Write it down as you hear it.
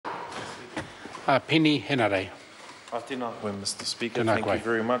Penny Henare. Tēnā koe, Mr. Speaker. Tēnā Thank koe. you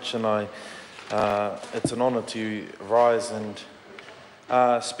very much, and it's an honour to rise and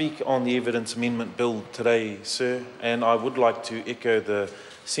speak on the Evidence Amendment Bill today, sir. And I would like to echo the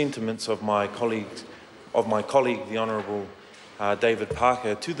sentiments of my colleague, the Honourable David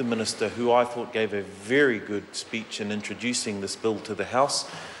Parker, to the Minister, who I thought gave a very good speech in introducing this bill to the House.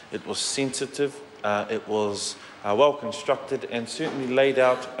 It was sensitive, it was well constructed, and certainly laid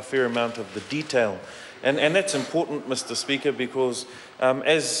out a fair amount of the detail. And that's important, Mr. Speaker, because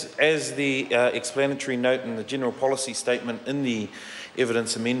as the explanatory note in the general policy statement in the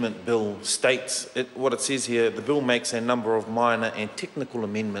Evidence Amendment Bill states, what it says here, the bill makes a number of minor and technical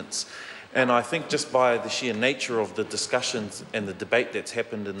amendments. And I think just by the sheer nature of the discussions and the debate that's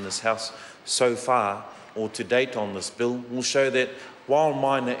happened in this House so far, or to date on this bill, will show that while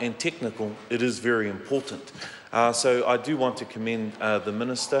minor and technical, it is very important. So I do want to commend the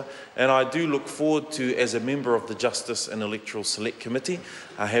Minister, and I do look forward to, as a member of the Justice and Electoral Select Committee,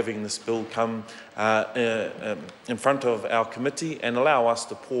 having this bill come in front of our committee and allow us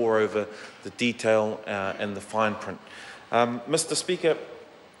to pore over the detail and the fine print. Mr. Speaker,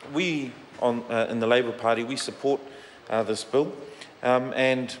 we in the Labour Party, we support this bill,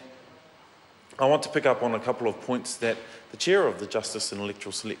 and I want to pick up on a couple of points that the Chair of the Justice and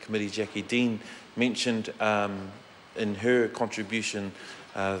Electoral Select Committee, Jackie Dean, mentioned in her contribution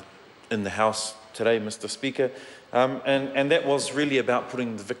in the House today, Mr. Speaker, and that was really about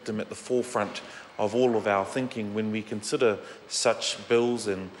putting the victim at the forefront of all of our thinking when we consider such bills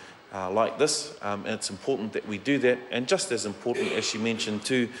and like this. And it's important that we do that, and just as important, as she mentioned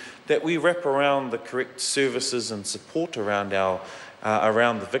too, that we wrap around the correct services and support around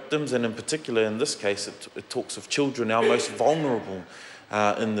around the victims, and in particular in this case it talks of children, our most vulnerable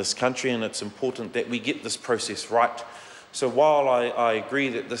in this country, and it's important that we get this process right. So while I agree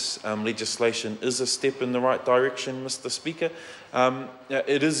that this legislation is a step in the right direction, Mr. Speaker,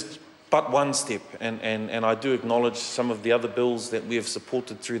 it is but one step, and I do acknowledge some of the other bills that we have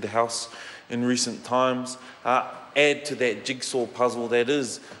supported through the House in recent times add to that jigsaw puzzle that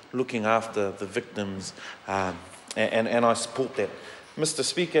is looking after the victims, and I support that. Mr.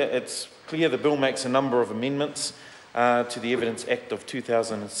 Speaker, it's clear the bill makes a number of amendments to the Evidence Act of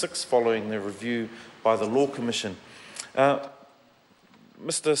 2006 following the review by the Law Commission.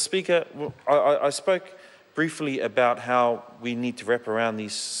 Mr. Speaker, I spoke briefly about how we need to wrap around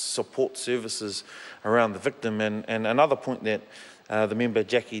these support services around the victim, and another point that the member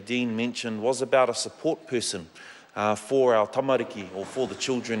Jackie Dean mentioned was about a support person for our tamariki, or for the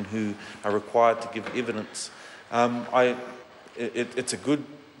children who are required to give evidence. It's a good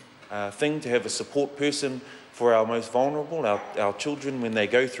thing to have a support person for our most vulnerable, our children, when they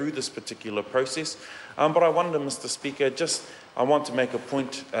go through this particular process. But I wonder, Mr. Speaker, I want to make a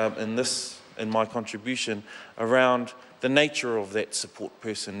point in my contribution around the nature of that support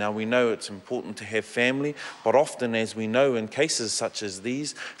person. Now, we know it's important to have family, but often, as we know, in cases such as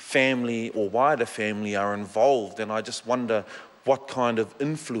these, family or wider family are involved, and I just wonder what kind of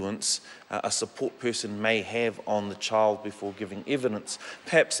influence a support person may have on the child before giving evidence.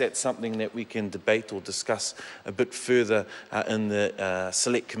 Perhaps that's something that we can debate or discuss a bit further in the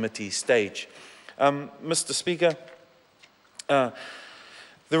Select Committee stage. Mr. Speaker,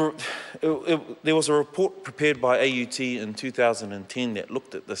 there was a report prepared by AUT in 2010 that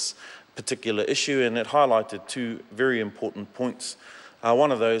looked at this particular issue, and it highlighted two very important points.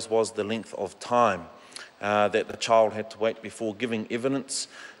 One of those was the length of time that the child had to wait before giving evidence.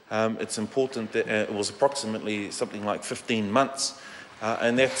 It's important that it was approximately something like 15 months,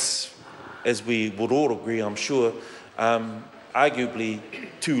 and that's, as we would all agree, I'm sure, arguably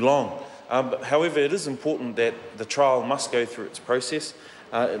too long. However, it is important that the trial must go through its process.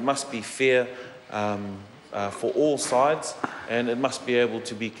 It must be fair for all sides, and it must be able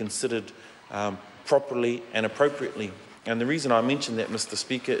to be considered properly and appropriately. And the reason I mention that, Mr.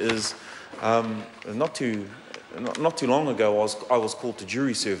 Speaker, is not too long ago I was called to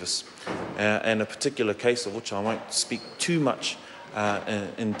jury service, and a particular case of which I won't speak too much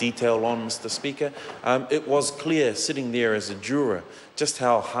in detail on, Mr. Speaker. It was clear sitting there as a juror just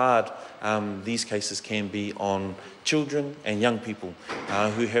how hard these cases can be on children and young people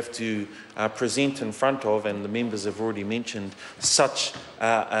who have to present in front of, and the members have already mentioned, such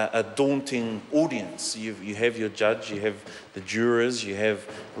a daunting audience. You have your judge, you have the jurors, you have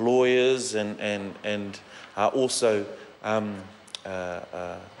lawyers, and also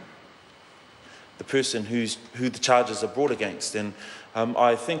the person who the charges are brought against. And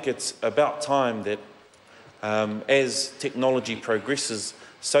I think it's about time that as technology progresses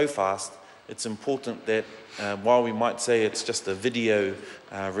so fast, it's important that while we might say it's just a video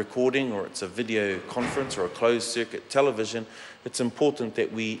recording, or it's a video conference or a closed circuit television, it's important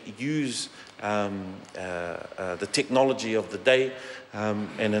that we use the technology of the day,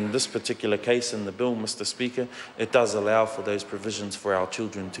 and in this particular case in the bill, Mr. Speaker, it does allow for those provisions for our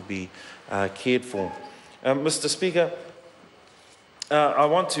children to be cared for. Mr. Speaker, I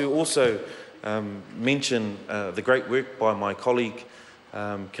want to also mention the great work by my colleague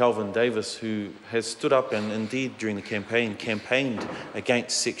Calvin Davis, who has stood up and indeed during the campaigned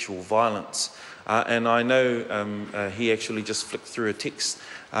against sexual violence. And I know he actually just flicked through a text,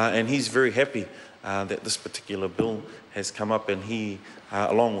 and he's very happy that this particular bill has come up, and he,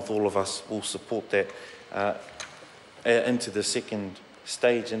 along with all of us, will support that into the second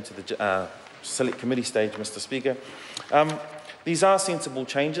stage, into the Select Committee stage, Mr. Speaker. These are sensible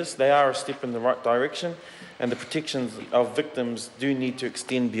changes. They are a step in the right direction, and the protections of victims do need to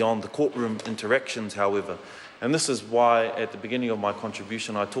extend beyond the courtroom interactions, however. And this is why, at the beginning of my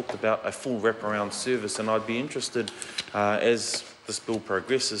contribution, I talked about a full wraparound service, and I'd be interested, as this bill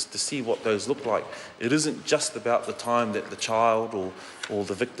progresses, to see what those look like. It isn't just about the time that the child or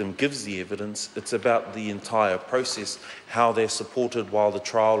the victim gives the evidence, it's about the entire process, how they're supported while the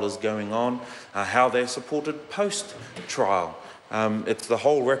trial is going on, how they're supported post-trial. It's the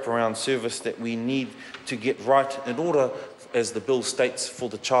whole wraparound service that we need to get right in order, as the bill states, for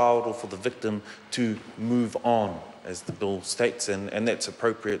the child or for the victim to move on, as the bill states, and that's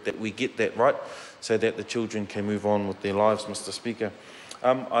appropriate that we get that right so that the children can move on with their lives, Mr. Speaker.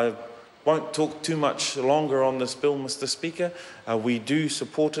 I won't talk too much longer on this bill, Mr. Speaker. We do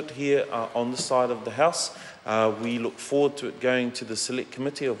support it here on this side of the House. We look forward to it going to the Select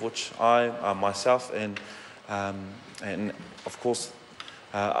Committee, of which I, myself, and of course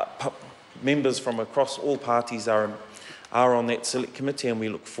members from across all parties are on that Select Committee, and we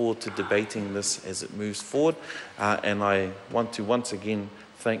look forward to debating this as it moves forward. And I want to once again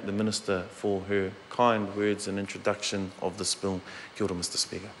thank the Minister for her kind words and introduction of this bill. Kia ora, Mr.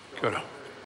 Speaker. Kia ora.